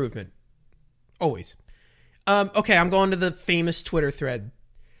for improvement. Always. Okay, I'm going to the famous Twitter thread.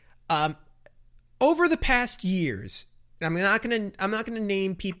 Over the past years, and I'm not gonna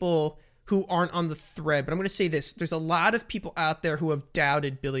name people who aren't on the thread, but I'm gonna say this: there's a lot of people out there who have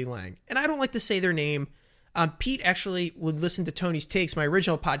doubted Billy Lang, and I don't like to say their name. Pete actually would listen to Tony's Takes, my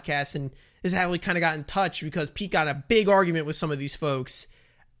original podcast, and this is how we kind of got in touch because Pete got in a big argument with some of these folks.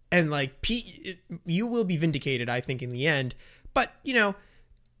 And like, Pete, you will be vindicated, I think, in the end. But,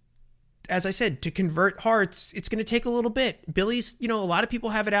 as I said, to convert hearts, it's going to take a little bit. Billy's, a lot of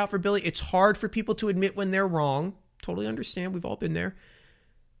people have it out for Billy. It's hard for people to admit when they're wrong. Totally understand. We've all been there.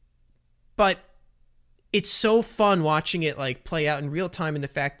 But it's so fun watching it like play out in real time, in the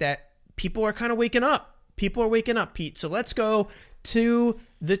fact that people are kind of waking up. People are waking up, Pete. So let's go to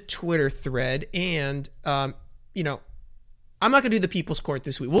the Twitter thread. And, I'm not going to do the People's Court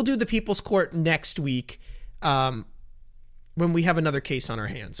this week. We'll do the People's Court next week when we have another case on our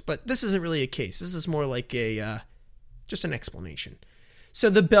hands. But this isn't really a case. This is more like just an explanation. So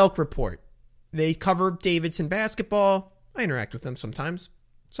the Belk Report. They cover Davidson basketball. I interact with them sometimes.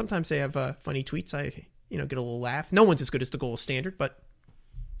 Sometimes they have funny tweets. I get a little laugh. No one's as good as the Gold Standard, but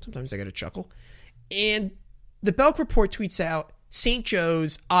sometimes I get a chuckle. And the Belk Report tweets out, St.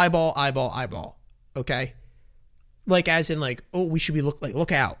 Joe's eyeball. Okay? Like as in like, oh, we should be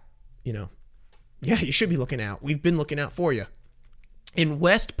look out, you know. Yeah, you should be looking out. We've been looking out for you. In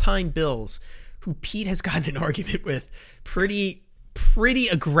West Pine Bills, who Pete has gotten an argument with pretty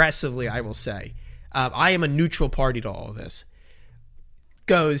aggressively, I will say. I am a neutral party to all of this.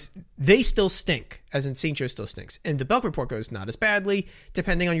 Goes, they still stink, as in St. Joe still stinks. And the Belk report goes, not as badly,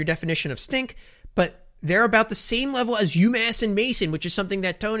 depending on your definition of stink, but they're about the same level as UMass and Mason, which is something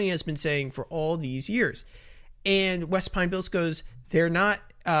that Tony has been saying for all these years. And West Pine Bills goes, they're not,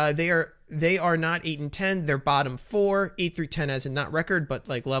 they are not 8 and 10. They're bottom 4, 8 through 10 as in not record, but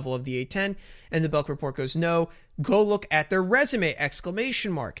like level of the A10. And the Belk report goes, no, go look at their resume, !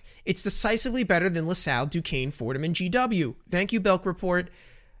 It's decisively better than LaSalle, Duquesne, Fordham, and GW. Thank you, Belk report.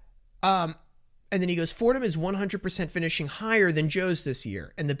 And then he goes, Fordham is 100% finishing higher than Joe's this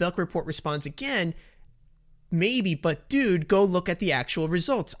year. And the Belk report responds again, maybe, but dude, go look at the actual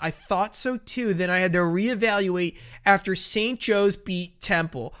results. I thought so too. Then I had to reevaluate after St. Joe's beat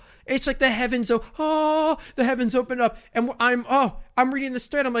Temple. It's like the heavens opened up. And I'm reading this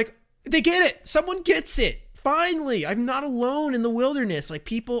thread. I'm like, they get it. Someone gets it. Finally, I'm not alone in the wilderness. Like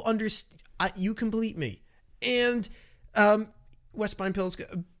people understand. You complete me. And West Pine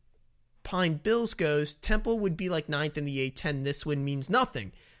Bills goes, Temple would be like 9th in the A10. This win means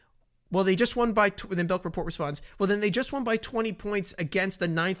nothing. Well, they just won by, then Belk report responds, well, then they just won by 20 points against the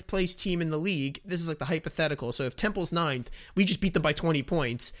 9th place team in the league. This is like the hypothetical. So if Temple's 9th, we just beat them by 20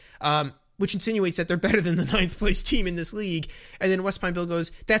 points, which insinuates that they're better than the 9th place team in this league. And then West Pine Bill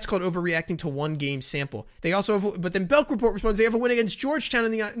goes, that's called overreacting to one game sample. They also have, but then Belk report responds, they have a win against Georgetown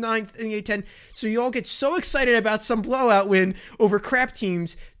in the 9th in the A10. So you all get so excited about some blowout win over crap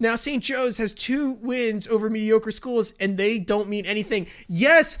teams. Now St. Joe's has 2 wins over mediocre schools and they don't mean anything.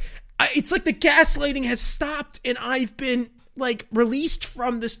 Yes, it's like the gaslighting has stopped and I've been like released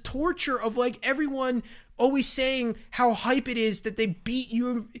from this torture of like everyone always saying how hype it is that they beat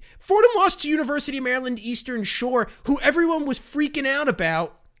you. Fordham lost to University of Maryland Eastern Shore, who everyone was freaking out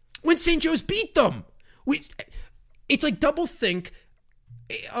about when St. Joe's beat them. It's like doublethink.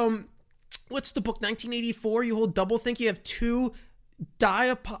 What's the book, 1984? You hold doublethink. You have two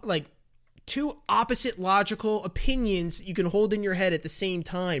opposite logical opinions that you can hold in your head at the same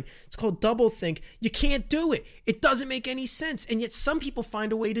time. It's called doublethink. You can't do it. It doesn't make any sense. And yet some people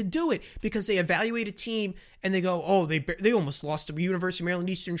find a way to do it because they evaluate a team and they go, oh, they almost lost to University of Maryland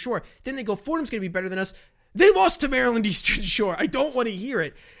Eastern Shore. Then they go, Fordham's going to be better than us. They lost to Maryland Eastern Shore. I don't want to hear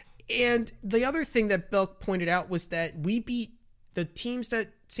it. And the other thing that Belk pointed out was that we beat the teams that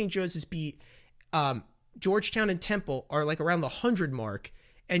St. Joseph's beat, Georgetown and Temple are like around the 100 mark.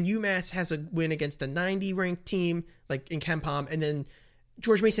 And UMass has a win against a 90 ranked team, like in KenPom, and then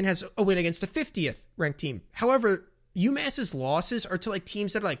George Mason has a win against a 50th ranked team. However, UMass's losses are to like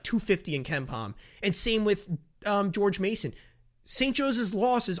teams that are like 250 in KenPom, and same with George Mason. St. Joseph's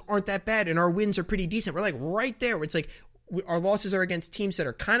losses aren't that bad, and our wins are pretty decent. We're like right there. Where it's like our losses are against teams that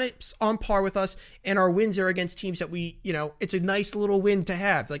are kind of on par with us, and our wins are against teams that it's a nice little win to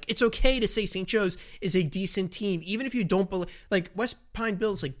have. Like, it's okay to say St. Joe's is a decent team, even if you don't believe, like, West Pine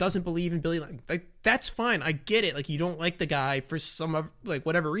Bills, like, doesn't believe in Billy. Like, that's fine. I get it. Like, you don't like the guy for some, like,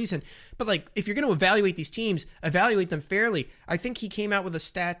 whatever reason. But, like, if you're going to evaluate these teams, evaluate them fairly. I think he came out with a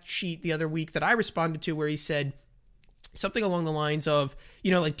stat sheet the other week that I responded to where he said something along the lines of,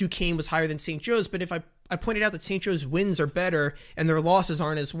 like, Duquesne was higher than St. Joe's, but if I pointed out that St. Joe's wins are better and their losses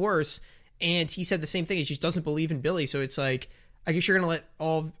aren't as worse. And he said the same thing. He just doesn't believe in Billy. So it's like, I guess you're going to let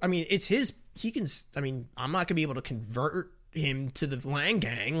it's his, I'm not going to be able to convert him to the Lang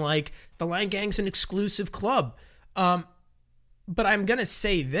Gang. Like, the Lang Gang's an exclusive club. But I'm going to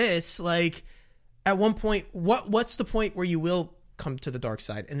say this, like, at one point, what's the point where you will come to the dark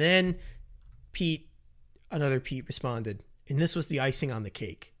side? And then another Pete responded, and this was the icing on the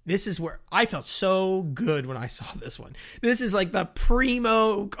cake. This is where I felt so good when I saw this one. This is like the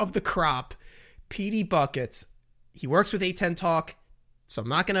primo of the crop. Petey Buckets. He works with A10 Talk, so I'm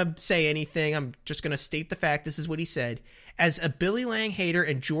not going to say anything. I'm just going to state the fact. This is what he said. As a Billy Lang hater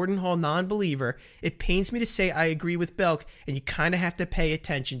and Jordan Hall non-believer, it pains me to say I agree with Belk, and you kind of have to pay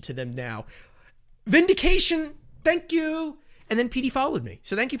attention to them now. Vindication. Thank you. And then Petey followed me.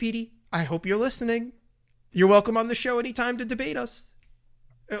 So thank you, Petey. I hope you're listening. You're welcome on the show anytime to debate us.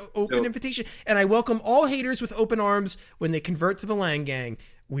 Open invitation. And I welcome all haters with open arms when they convert to the Lang Gang.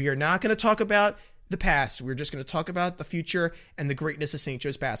 We are not going to talk about the past. We're just going to talk about the future and the greatness of St.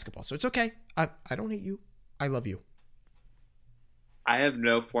 Joe's basketball. So it's okay. I don't hate you. I love you. I have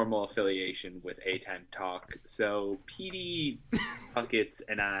no formal affiliation with A10 Talk. So Petey Buckets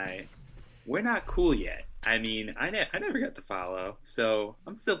and we're not cool yet. I mean, I never got the follow. So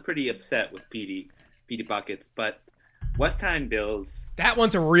I'm still pretty upset with Petey Buckets. But West Pine Bills. That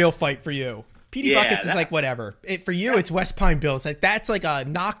one's a real fight for you. PD Buckets is like whatever. For you, it's West Pine Bills. Like that's like a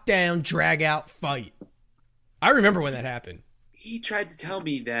knockdown, drag out fight. I remember when that happened. He tried to tell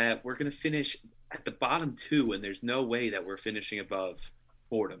me that we're going to finish at the bottom two, and there's no way that we're finishing above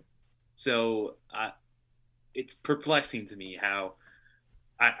Fordham. So it's perplexing to me how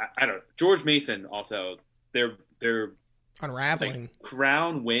I don't know. George Mason also their Unraveling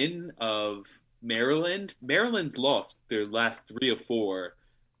crown win of Maryland. Maryland's lost their last 3 or 4.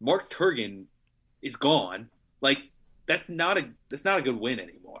 Mark Turgeon is gone. Like that's not a good win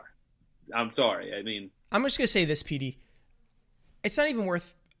anymore. I'm sorry. I mean, I'm just gonna say this, PD. It's not even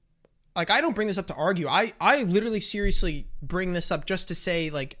worth. Like I don't bring this up to argue. I literally seriously bring this up just to say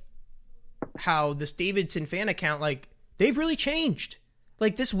like how this Davidson fan account like they've really changed.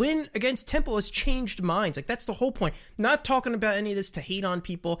 Like this win against Temple has changed minds. Like that's the whole point. Not talking about any of this to hate on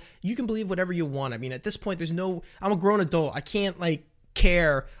people. You can believe whatever you want. I mean, at this point, I'm a grown adult. I can't like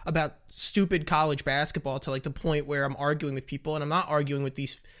care about stupid college basketball to like the point where I'm arguing with people, and I'm not arguing with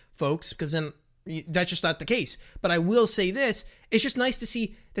these folks because then that's just not the case. But I will say this: it's just nice to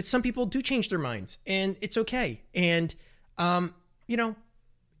see that some people do change their minds, and it's okay. And you know,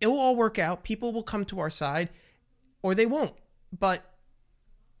 it will all work out. People will come to our side, or they won't. But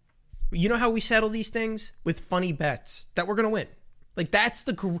you know how we settle these things? With funny bets that we're gonna win. Like that's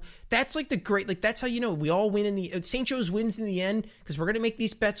like the great, like that's how you know we all win in the St. Joe's wins in the end because we're gonna make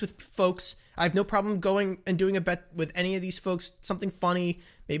these bets with folks. I have no problem going and doing a bet with any of these folks. Something funny,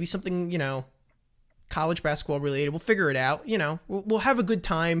 maybe something college basketball related. We'll figure it out. We'll have a good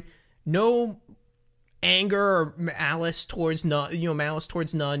time. No anger or malice towards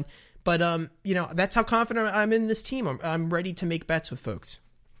none. But that's how confident I'm in this team. I'm ready to make bets with folks.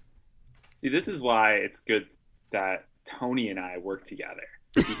 See, this is why it's good that Tony and I work together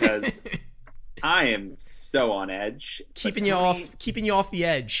because I am so on edge. Keeping you off the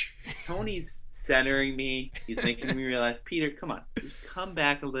edge. Tony's centering me. He's making me realize, Peter, come on, just come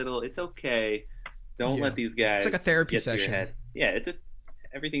back a little. It's okay. Don't let these guys. It's like a therapy get to your session. head. Yeah,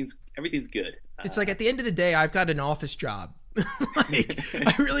 everything's good. It's like at the end of the day, I've got an office job. Like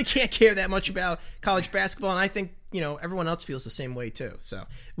I really can't care that much about college basketball, and I think everyone else feels the same way too. So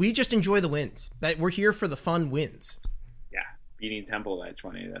we just enjoy the wins. That we're here for the fun wins. Yeah, beating Temple by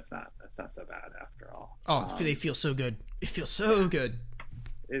 20. That's not so bad after all. Oh, they feel so good. It feels so good.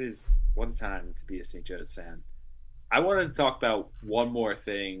 It is. What a time to be a St. Joe's fan. I wanted to talk about one more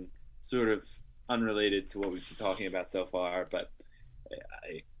thing, sort of unrelated to what we've been talking about so far, but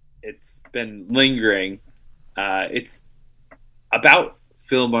it's been lingering. It's about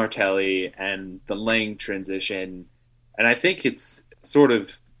Phil Martelli and the Lang transition, and I think it's sort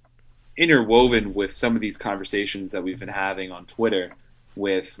of interwoven with some of these conversations that we've been having on Twitter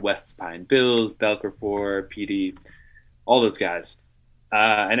with West Pine Bills, Belk Report, PD, all those guys.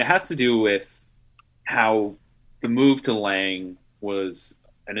 And it has to do with how the move to Lang was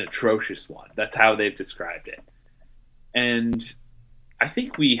an atrocious one. That's how they've described it. And I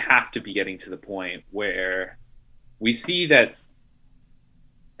think we have to be getting to the point where we see that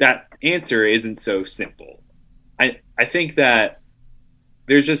answer isn't so simple. I think that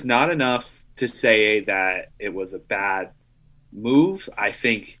there's just not enough to say that it was a bad move. I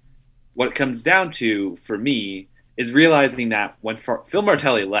think what it comes down to for me is realizing that when Phil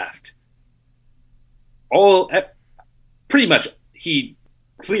Martelli left, pretty much he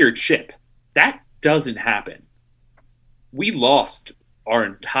cleared ship. That doesn't happen. We lost our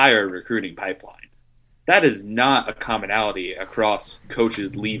entire recruiting pipeline. That is not a commonality across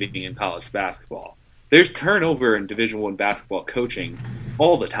coaches leaving in college basketball. There's turnover in Division I basketball coaching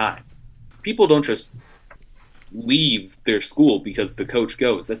all the time. People don't just leave their school because the coach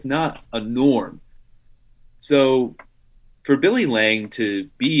goes. That's not a norm. So for Billy Lang to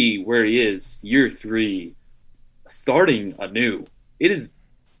be where he is year 3, starting anew, it is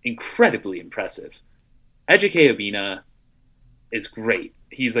incredibly impressive. Ejike Abina is great.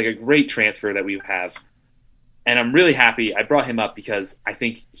 He's like a great transfer that we have. And I'm really happy I brought him up because I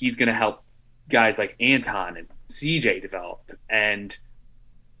think he's going to help guys like Anton and CJ develop. And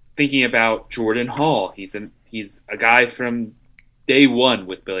thinking about Jordan Hall, he's a guy from day one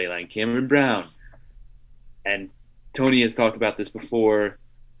with Billy Lang, Cameron Brown. And Tony has talked about this before.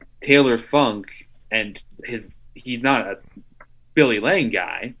 Taylor Funk, and he's not a Billy Lang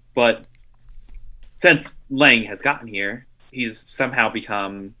guy, but since Lang has gotten here, he's somehow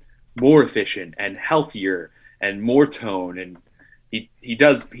become more efficient and healthier and more tone, and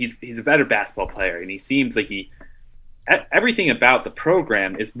he's a better basketball player, and he seems like everything about the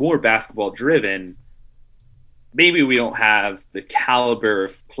program is more basketball driven. Maybe we don't have the caliber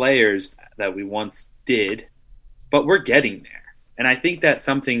of players that we once did, but we're getting there. And I think that's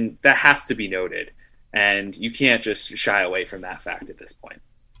something that has to be noted. And you can't just shy away from that fact at this point.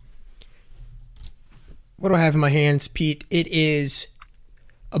 What do I have in my hands, Pete? It is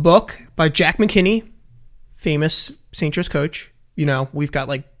a book by Jack McKinney, famous St. Joe's coach. You know, we've got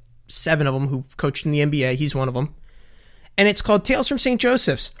like 7 of them who've coached in the NBA. He's one of them. And it's called Tales from St.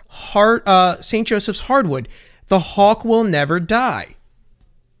 Joseph's. St. Joseph's Hardwood. The Hawk Will Never Die.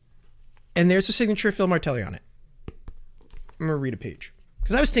 And there's a signature of Phil Martelli on it. I'm going to read a page.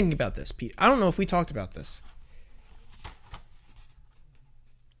 Because I was thinking about this, Pete. I don't know if we talked about this.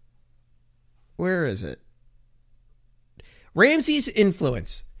 Where is it? Ramsey's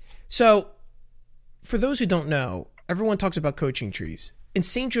influence. So, for those who don't know, everyone talks about coaching trees. And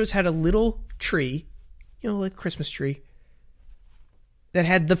St. Joe's had a little tree, you know, like a Christmas tree, that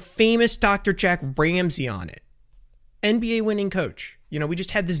had the famous Dr. Jack Ramsey on it. NBA winning coach. You know, we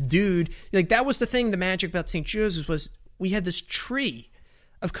just had this dude. Like, that was the thing, the magic about St. Joseph's was we had this tree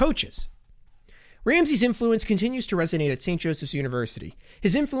of coaches. Ramsey's influence continues to resonate at St. Joseph's University.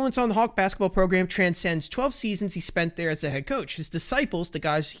 His influence on the Hawk basketball program transcends 12 seasons he spent there as the head coach. His disciples, the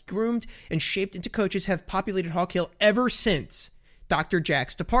guys he groomed and shaped into coaches, have populated Hawk Hill ever since Dr.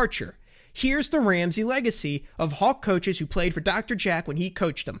 Jack's departure. Here's the Ramsey legacy of Hawk coaches who played for Dr. Jack when he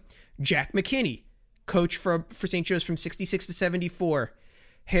coached them. Jack McKinney, coach for St. Joe's from 66 to 74.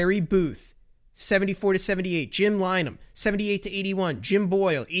 Harry Booth, 74 to 78. Jim Lynam, 78 to 81. Jim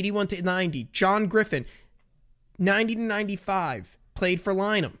Boyle, 81 to 90. John Griffin, 90 to 95. Played for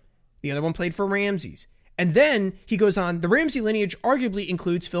Lynam. The other one played for Ramsey's. And then he goes on, the Ramsey lineage arguably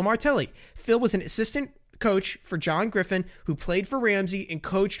includes Phil Martelli. Phil was an assistant coach for John Griffin, who played for Ramsey and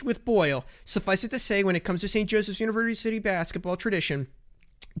coached with Boyle. Suffice it to say, when it comes to St. Joseph's University basketball tradition,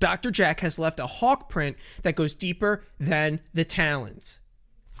 Dr. Jack has left a Hawk print that goes deeper than the Talons.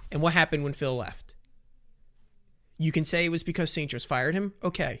 And what happened when Phil left? You can say it was because St. Joe's fired him.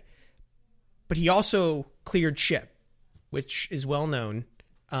 Okay. But he also cleared ship, which is well known.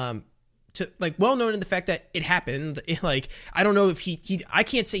 Well known in the fact that it happened. Like, I don't know if I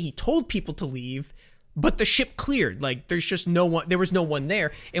can't say he told people to leave, but the ship cleared. Like, there was no one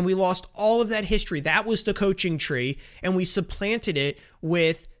there. And we lost all of that history. That was the coaching tree. And we supplanted it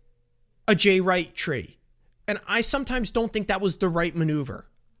with a Jay Wright tree. And I sometimes don't think that was the right maneuver.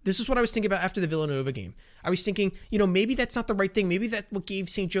 This is what I was thinking about after the Villanova game. I was thinking, maybe that's not the right thing. Maybe that what gave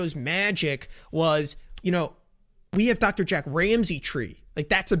St. Joe's magic was, we have Dr. Jack Ramsey tree. Like,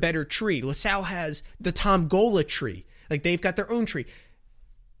 that's a better tree. LaSalle has the Tom Gola tree. Like, they've got their own tree.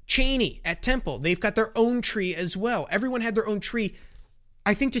 Cheney at Temple, they've got their own tree as well. Everyone had their own tree.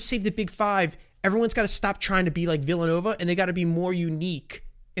 I think to save the Big Five, everyone's got to stop trying to be like Villanova, and they got to be more unique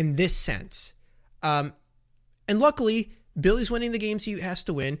in this sense. And luckily, Billy's winning the games he has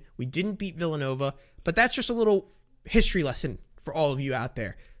to win. We didn't beat Villanova, but that's just a little history lesson for all of you out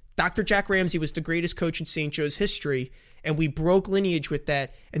there. Dr. Jack Ramsey was the greatest coach in St. Joe's history, and we broke lineage with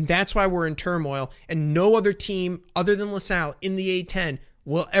that, and that's why we're in turmoil, and no other team other than LaSalle in the A10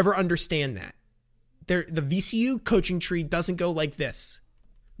 will ever understand that. The VCU coaching tree doesn't go like this.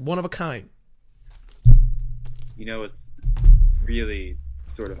 One of a kind. It's really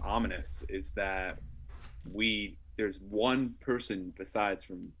sort of ominous is that there's one person besides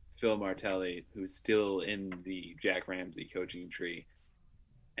from Phil Martelli who's still in the Jack Ramsey coaching tree.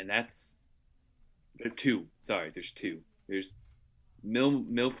 And there's two. There's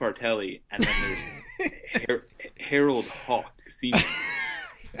Mil Fartelli, and then there's Harold Hawk Sr.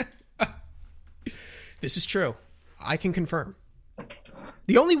 This is true. I can confirm.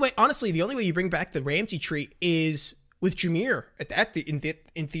 The only way you bring back the Ramsey tree is with Jameer.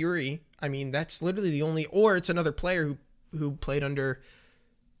 In theory, I mean, that's literally the only, or it's another player who played under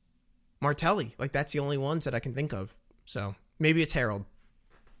Martelli. Like, that's the only ones that I can think of. So maybe it's Harold.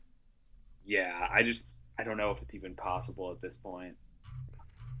 Yeah, I don't know if it's even possible at this point.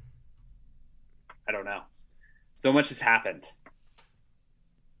 I don't know. So much has happened.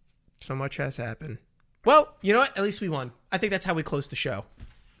 So much has happened. Well, you know what? At least we won. I think that's how we close the show.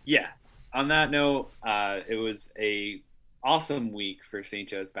 Yeah. On that note, it was a awesome week for St.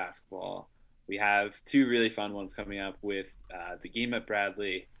 Joe's basketball. We have two really fun ones coming up with the game at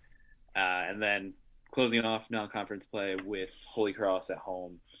Bradley, and then closing off non-conference play with Holy Cross at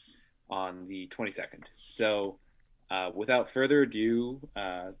home on the 22nd. So without further ado,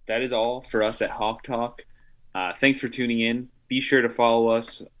 that is all for us at Hawk Talk. Thanks for tuning in. Be sure to follow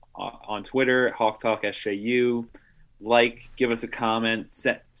us on Twitter at Hawk Talk SJU. Give us a comment,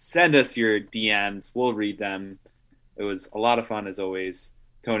 send us your DMs. We'll read them. It was a lot of fun as always.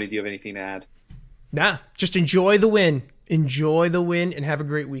 Tony, do you have anything to add? Nah, just enjoy the win. Enjoy the win and have a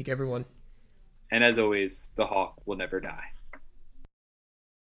great week, everyone. And as always, the Hawk will never die.